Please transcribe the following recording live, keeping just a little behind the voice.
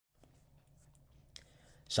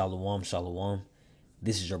Shalom, shalom.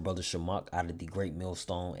 This is your brother Shamak out of the Great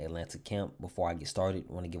Millstone Atlanta camp. Before I get started,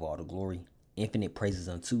 I want to give all the glory, infinite praises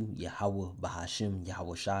unto Yahweh Bahashim,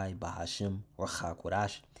 Yahweh Shai Bahashim, Rachak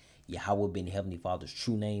Kodash, Yahweh being the Heavenly Father's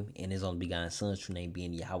true name, and His only begotten Son's true name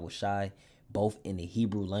being Yahweh Shai, both in the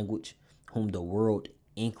Hebrew language, whom the world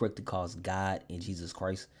incorrectly calls God and Jesus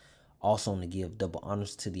Christ. Also, to give double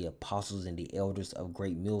honors to the apostles and the elders of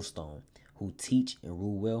Great Millstone, who teach and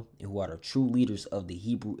rule well, and who are the true leaders of the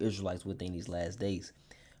Hebrew Israelites within these last days.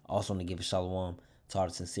 Also, to give a shalom to all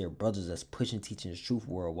the sincere brothers that's pushing, teaching the truth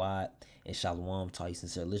worldwide, and shalom to all you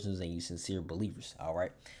sincere listeners and you sincere believers. All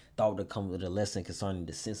right, thought to come with a lesson concerning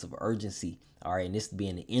the sense of urgency. All right, and this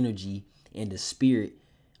being the energy and the spirit.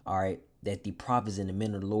 All right, that the prophets and the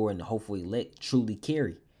men of the Lord and the hopeful elect truly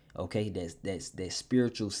carry. Okay, that's that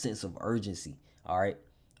spiritual sense of urgency. All right,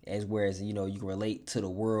 whereas you can relate to the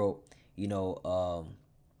world,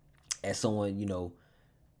 as someone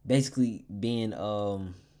basically being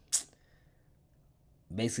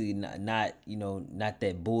basically not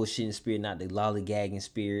that bullshitting spirit, not the lollygagging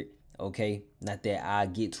spirit. Okay, not that I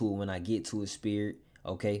get to it when I get to it spirit.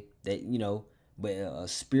 Okay, that but a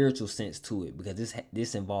spiritual sense to it, because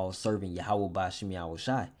this involves serving Yahweh Bashim Yahweh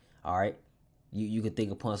Shai. All right, you can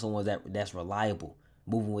think upon someone that's reliable,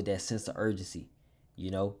 moving with that sense of urgency,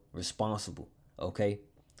 responsible. Okay,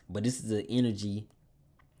 but this is the energy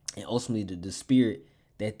and ultimately the spirit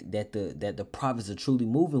that the prophets are truly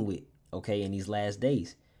moving with. Okay, in these last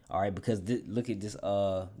days. All right, because look at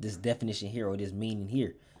this definition here, or this meaning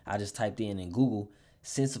here. I just typed in Google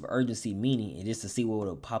sense of urgency meaning, and just to see what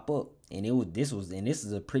would pop up, and this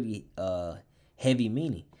is a pretty heavy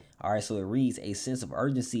meaning. All right, so it reads: a sense of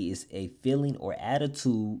urgency is a feeling or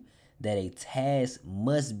attitude that a task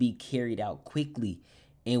must be carried out quickly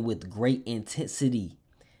and with great intensity.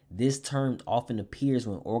 This term often appears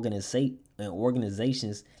when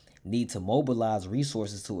organizations need to mobilize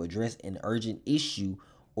resources to address an urgent issue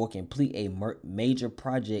or complete a major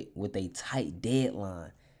project with a tight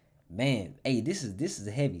deadline. Man, hey, this is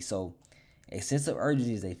heavy. So, a sense of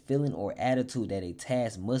urgency is a feeling or attitude that a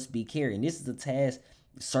task must be carried. And this is a task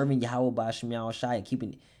serving Yahweh by Shemiah Shai and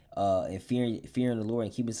keeping and fearing the Lord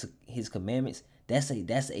and keeping His commandments. That's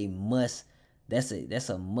a must. That's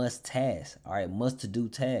a must task. All right, must to do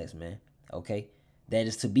task, man. Okay, that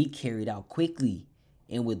is to be carried out quickly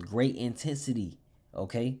and with great intensity.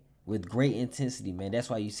 Okay, with great intensity, man. That's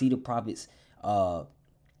why you see the prophets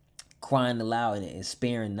crying aloud and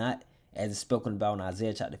sparing not, as it's spoken about in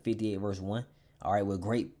Isaiah chapter 58 verse 1. All right, with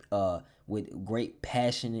great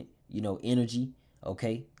passionate energy.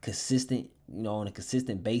 Okay, consistent, on a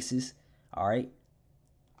consistent basis. All right,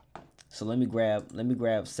 so let me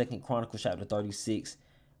grab Second Chronicles chapter 36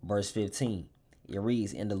 verse 15. It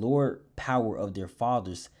reads, and the Lord power of their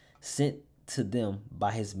fathers sent to them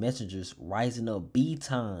by his messengers, rising up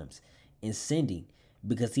betimes and sending,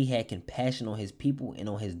 because he had compassion on his people and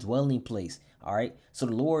on his dwelling place. All right, so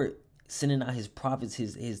the Lord sending out his prophets,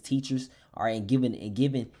 his teachers, all right, and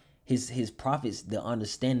giving his prophets the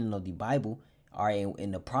understanding of the Bible. All right,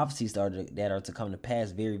 and the prophecies that are to come to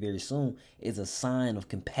pass very, very soon is a sign of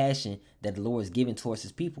compassion that the Lord is giving towards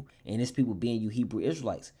his people, and his people being you Hebrew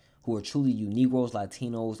Israelites, who are truly you Negroes,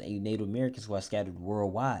 Latinos, and you Native Americans who are scattered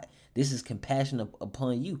worldwide. This is compassion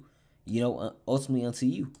upon you, ultimately unto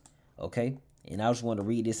you. Okay, and I just want to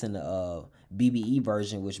read this in the BBE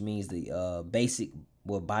version, which means the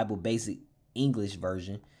Bible basic English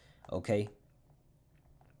version. Okay,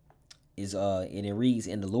 and it reads,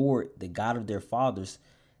 and the Lord, the God of their fathers,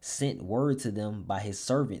 sent word to them by his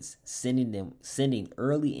servants, sending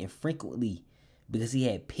early and frequently, because he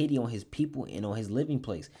had pity on his people and on his living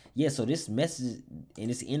place. Yeah, so this message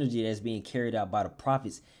and this energy that's being carried out by the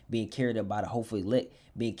prophets, being carried out by the hopeful elect,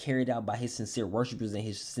 being carried out by his sincere worshipers and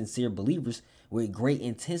his sincere believers with great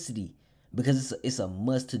intensity, because it's a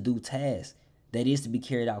must-to-do task that is to be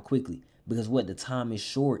carried out quickly, because the time is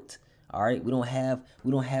short. All right, we don't have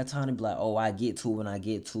time to be like, oh, I get to it when I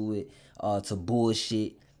get to it, to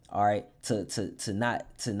bullshit. All right, to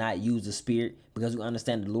not use the spirit, because we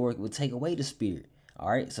understand the Lord will take away the spirit. All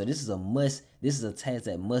right, so this is a must. This is a task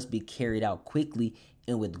that must be carried out quickly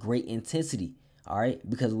and with great intensity. All right,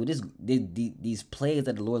 because with these plagues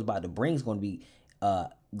that the Lord's about to bring is going to be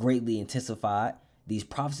greatly intensified. These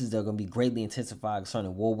prophecies that are going to be greatly intensified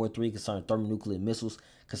concerning World War III, concerning thermonuclear missiles,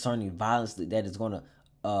 concerning violence that is going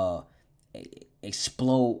to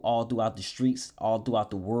explode all throughout the streets, all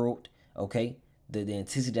throughout the world. Okay, the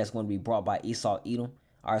intensity that's going to be brought by Esau, Edom.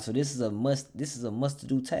 All right, so this is a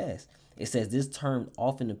must-to-do task. It says this term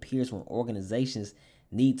often appears when organizations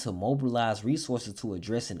need to mobilize resources to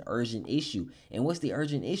address an urgent issue. And what's the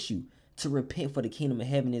urgent issue? To repent, for the kingdom of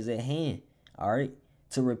heaven is at hand. All right.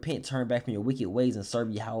 To repent, turn back from your wicked ways, and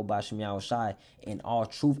serve Yahweh Bashem Yahushai in all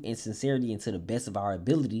truth and sincerity, and to the best of our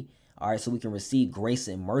ability. All right, so we can receive grace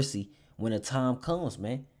and mercy when the time comes,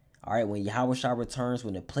 man. All right, when Yahushua returns,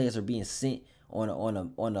 when the players are being sent on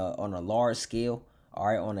a large scale. All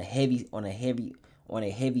right, on a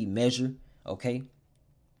heavy measure. Okay,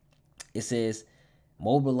 it says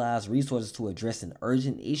mobilize resources to address an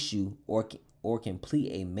urgent issue or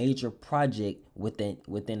complete a major project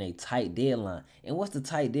within a tight deadline. And what's the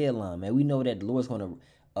tight deadline, man? We know that the Lord's going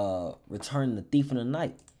to return the thief in the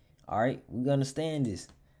night. All right, we understand this.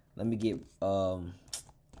 Let me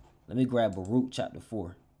grab Baruch chapter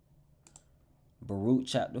 4. Baruch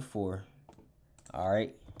chapter 4. All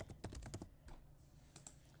right.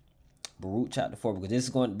 Baruch chapter 4, because this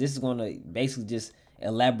is going to basically just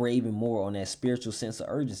elaborate even more on that spiritual sense of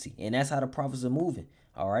urgency. And that's how the prophets are moving.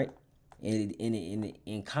 All right. And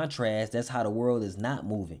in contrast, that's how the world is not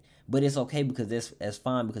moving. But it's okay, because that's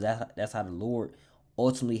fine, because that's how the Lord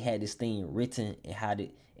ultimately had this thing written and had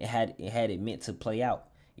it meant to play out.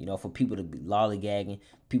 You know, for people to be lollygagging,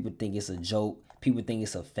 people think it's a joke, people think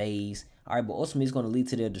it's a phase. All right, but ultimately it's going to lead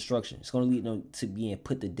to their destruction. It's going to lead them to being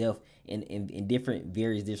put to death in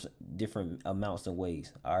various different amounts and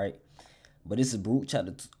ways. All right, but this is Baruch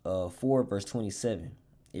chapter 4, verse 27.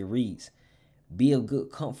 It reads, "Be of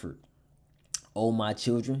good comfort, O my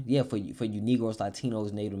children." Yeah, for you Negroes,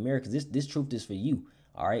 Latinos, Native Americans, this truth is for you.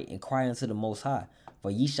 All right, and cry unto the Most High, for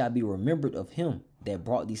ye shall be remembered of Him that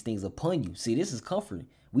brought these things upon you. See, this is comforting.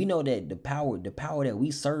 We know that the power that we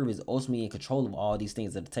serve is ultimately in control of all these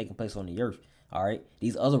things that are taking place on the earth. All right,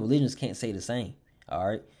 these other religions can't say the same. All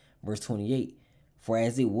right, verse 28. "For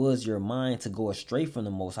as it was your mind to go astray from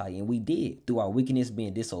the Most High," and we did, through our wickedness,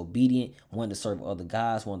 being disobedient, wanting to serve other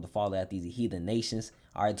gods, wanting to follow after these heathen nations.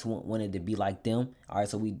 All right, wanted to be like them. All right,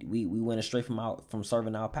 so we went astray from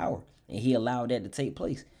serving our power, and He allowed that to take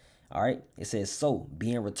place. All right, it says, "So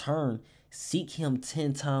being returned, seek Him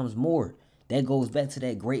 10 times more." That goes back to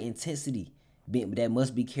that great intensity that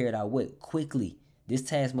must be carried out quickly. This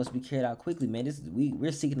task must be carried out quickly, man.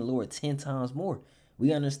 We're seeking the Lord 10 times more.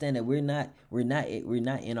 We understand that we're not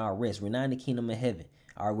in our rest. We're not in the kingdom of heaven.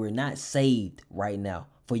 All right, we're not saved right now.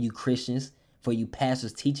 For you Christians, for you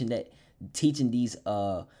pastors teaching these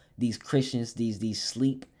Christians, these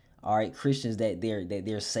sleep, all right, Christians that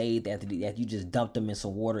they're saved after you just dump them in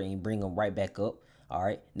some water and bring them right back up. All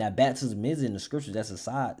right, now baptism is in the scriptures. This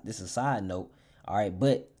is a side note. All right,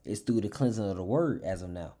 but it's through the cleansing of the word as of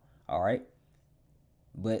now. All right,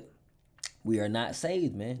 but we are not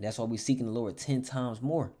saved, man. That's why we're seeking the Lord 10 times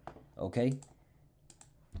more. Okay,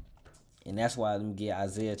 and that's why let me get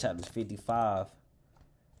Isaiah chapter 55.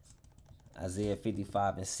 Isaiah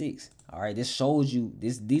 55 and 6. All right, this shows you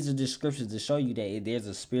these are the scriptures to show you that there's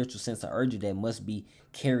a spiritual sense of urgency that must be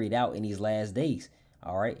carried out in these last days.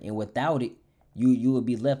 All right, and without it, you will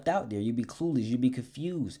be left out there. You'll be clueless. You'll be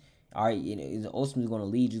confused. All right, it's ultimately going to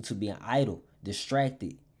lead you to being idle,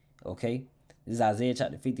 distracted. Okay, this is Isaiah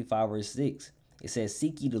chapter 55 verse 6. It says,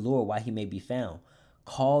 "Seek ye the Lord while He may be found.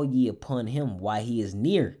 Call ye upon Him while He is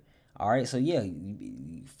near." All right, so yeah,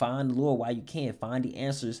 find the Lord while you can. Find the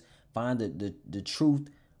answers. Find the truth,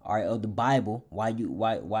 all right, of the Bible, why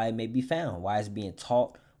it may be found, why it's being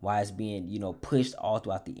taught, why it's being pushed all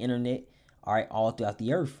throughout the internet, all right, all throughout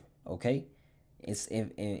the earth. Okay,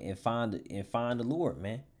 and find the Lord,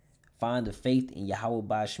 man. Find the faith in Yahweh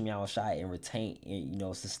Bashem Yahushai and retain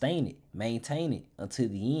and sustain it, maintain it until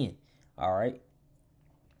the end. All right.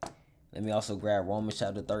 Let me also grab Romans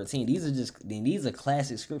chapter 13. These are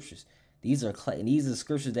classic scriptures. These are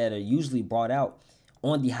scriptures that are usually brought out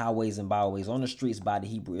on the highways and byways, on the streets by the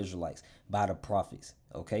Hebrew Israelites, by the prophets.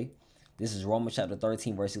 Okay, this is Romans chapter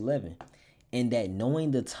 13 verse 11. "And that knowing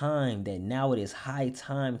the time, that now it is high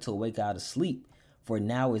time to wake out of sleep, for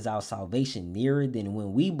now is our salvation nearer than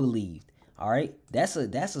when we believed." All right, that's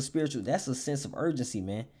a spiritual, that's a sense of urgency,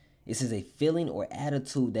 man. This is a feeling or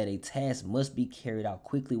attitude that a task must be carried out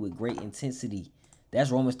quickly with great intensity. That's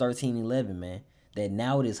Romans 13:11, man. That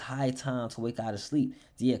now it is high time to wake out of sleep.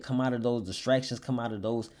 Yeah, come out of those distractions, come out of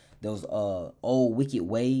those old wicked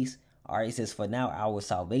ways. All right, it says, "For now our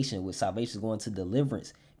salvation," with salvation going to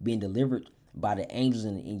deliverance, being delivered by the angels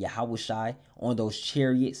in Yahushai on those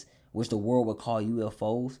chariots, which the world would call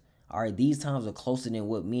UFOs. All right, these times are closer than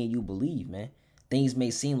what me and you believe, man. Things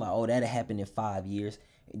may seem like, oh, that'll happen in 5 years.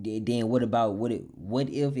 Then what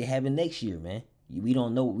if it happened next year, man? We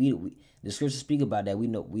don't know. The scriptures speak about that. We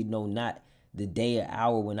know not the day or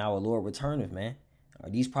hour when our Lord returneth, man.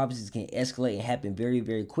 These prophecies can escalate and happen very,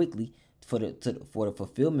 very quickly for the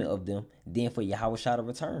fulfillment of them, then for Yahweh to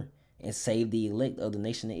return. and save the elect of the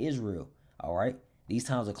nation of Israel. All right. These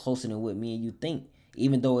times are closer than what me and you think.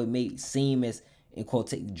 Even though it may seem as, in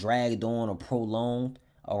quote, dragged on or prolonged.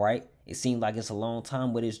 All right. It seems like it's a long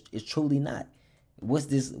time, but it's truly not. What's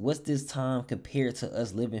this time compared to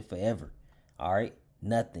us living forever? All right.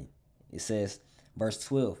 Nothing. It says, verse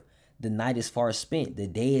 12. The night is far spent, the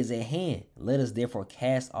day is at hand. Let us therefore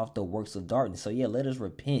cast off the works of darkness. So yeah, let us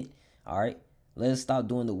repent. All right. Let us stop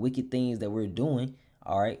doing the wicked things that we're doing.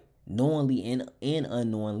 All right. Knowingly and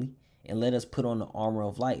unknowingly. And let us put on the armor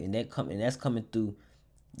of light. And that's coming through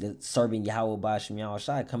the serving Yahweh by Shem Yahweh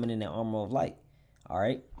Shai, coming in that armor of light. All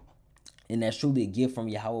right. And that's truly a gift from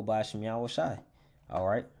Yahweh by Shem Yahweh Shai. All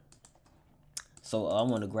right. So I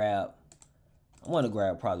want to grab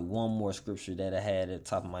probably one more scripture that I had at the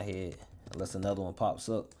top of my head, unless another one pops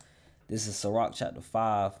up. This is Sirach chapter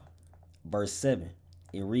 5, verse 7.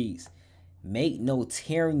 It reads, make no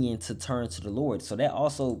tarrying to turn to the Lord. So that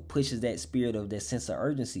also pushes that spirit of that sense of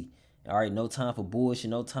urgency. All right, no time for bullshit,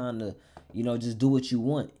 no time to, just do what you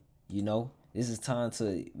want. This is time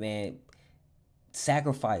to, man,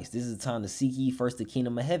 sacrifice. This is the time to seek ye first the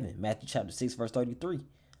kingdom of heaven. Matthew chapter 6, verse 33.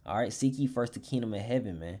 All right, seek ye first the kingdom of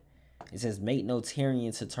heaven, man. It says, make no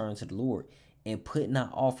tarrying to turn to the Lord, and put not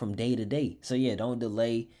off from day to day. So yeah, don't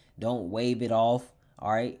delay, don't wave it off.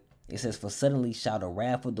 All right. It says, for suddenly shall the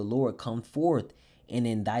wrath of the Lord come forth, and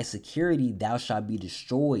in thy security thou shalt be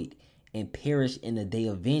destroyed and perish in the day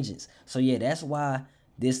of vengeance. So yeah, that's why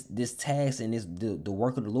this task and the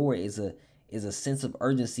work of the Lord is a sense of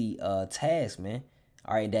urgency task, man.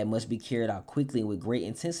 All right, that must be carried out quickly and with great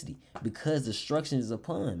intensity, because destruction is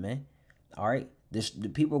upon, man. All right. The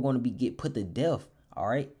people are going to get put to death, all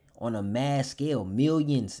right, on a mass scale,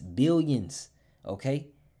 millions, billions, okay,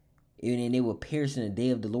 and they will perish in the day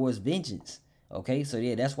of the Lord's vengeance, okay. So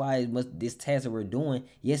yeah, that's why this task that we're doing,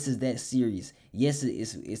 yes, is that serious. Yes,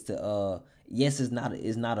 it's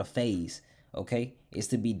not a phase, okay. It's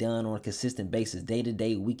to be done on a consistent basis, day to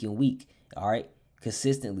day, week and week, all right,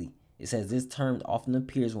 consistently. It says this term often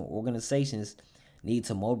appears when organizations need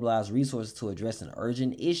to mobilize resources to address an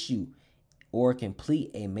urgent issue or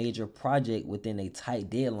complete a major project within a tight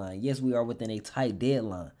deadline. Yes, we are within a tight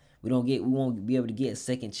deadline. We won't be able to get a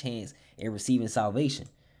second chance in receiving salvation.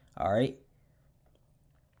 All right.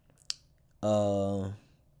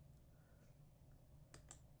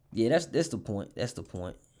 Yeah, that's the point. That's the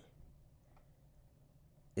point.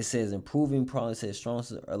 It says improving problem. It says strong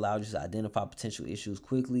allows you to identify potential issues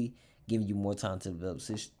quickly, giving you more time to develop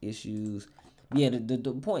issues. Yeah,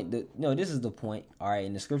 the point. This is the point. All right,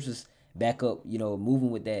 and the scriptures back up,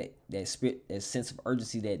 moving with that spirit, that sense of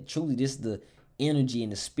urgency, that truly this is the energy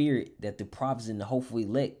and the spirit that the prophets and the hopefully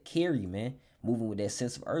elect carry, man. Moving with that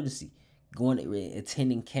sense of urgency,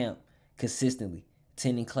 attending camp consistently,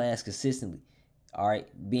 attending class consistently, all right,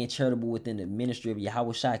 being charitable within the ministry of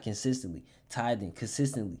Yahweh Shai consistently, tithing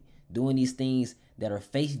consistently, doing these things that are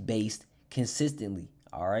faith-based consistently,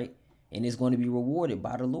 all right, and it's going to be rewarded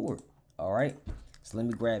by the Lord, all right. So let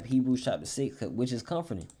me grab Hebrews chapter 6, which is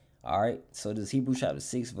comforting. All right, so this Hebrews chapter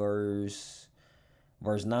 6, verse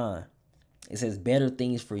 9. It says, better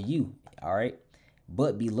things for you. All right,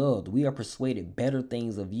 but beloved, we are persuaded better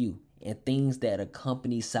things of you, and things that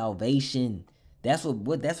accompany salvation. That's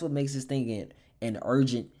what makes this thing an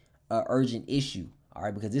urgent issue. All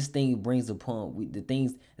right, because this thing brings upon the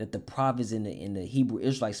things that the prophets in the Hebrew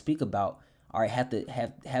Israelites speak about. All right, have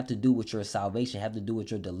to do with your salvation, have to do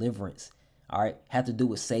with your deliverance. All right, have to do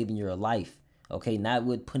with saving your life. Okay, not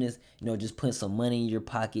with just putting some money in your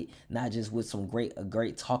pocket, not just with a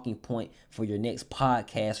great talking point for your next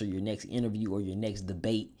podcast or your next interview or your next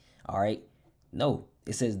debate. All right. No,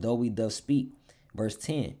 it says, though we doth speak, verse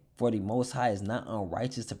 10, for the Most High is not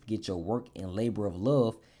unrighteous to forget your work and labor of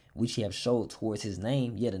love, which ye have showed towards his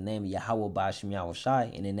name, yet the name of Yahweh by Shem Yahweh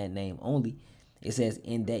Shai, and in that name only. It says,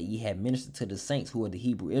 in that ye have ministered to the saints who are the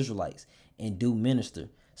Hebrew Israelites and do minister.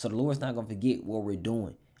 So the Lord's not going to forget what we're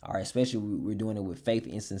doing. All right, especially we're doing it with faith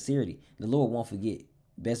and sincerity. The Lord won't forget.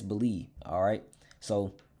 Best believe. All right.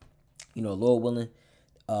 So, Lord willing,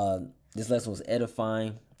 this lesson was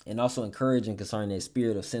edifying and also encouraging concerning that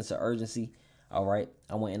spirit of sense of urgency. All right.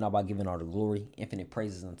 I want to end out by giving all the glory, infinite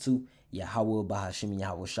praises unto Yahweh, Bahashim,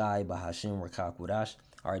 Yahweh Shai, Bahashim, Rakak Wadash.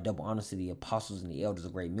 All right. Double honors to the apostles and the elders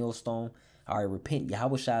of Great Millstone. All right. Repent.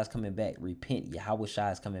 Yahweh Shai is coming back. Repent. Yahweh Shai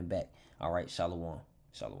is coming back. All right. Shalom.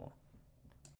 Shalom.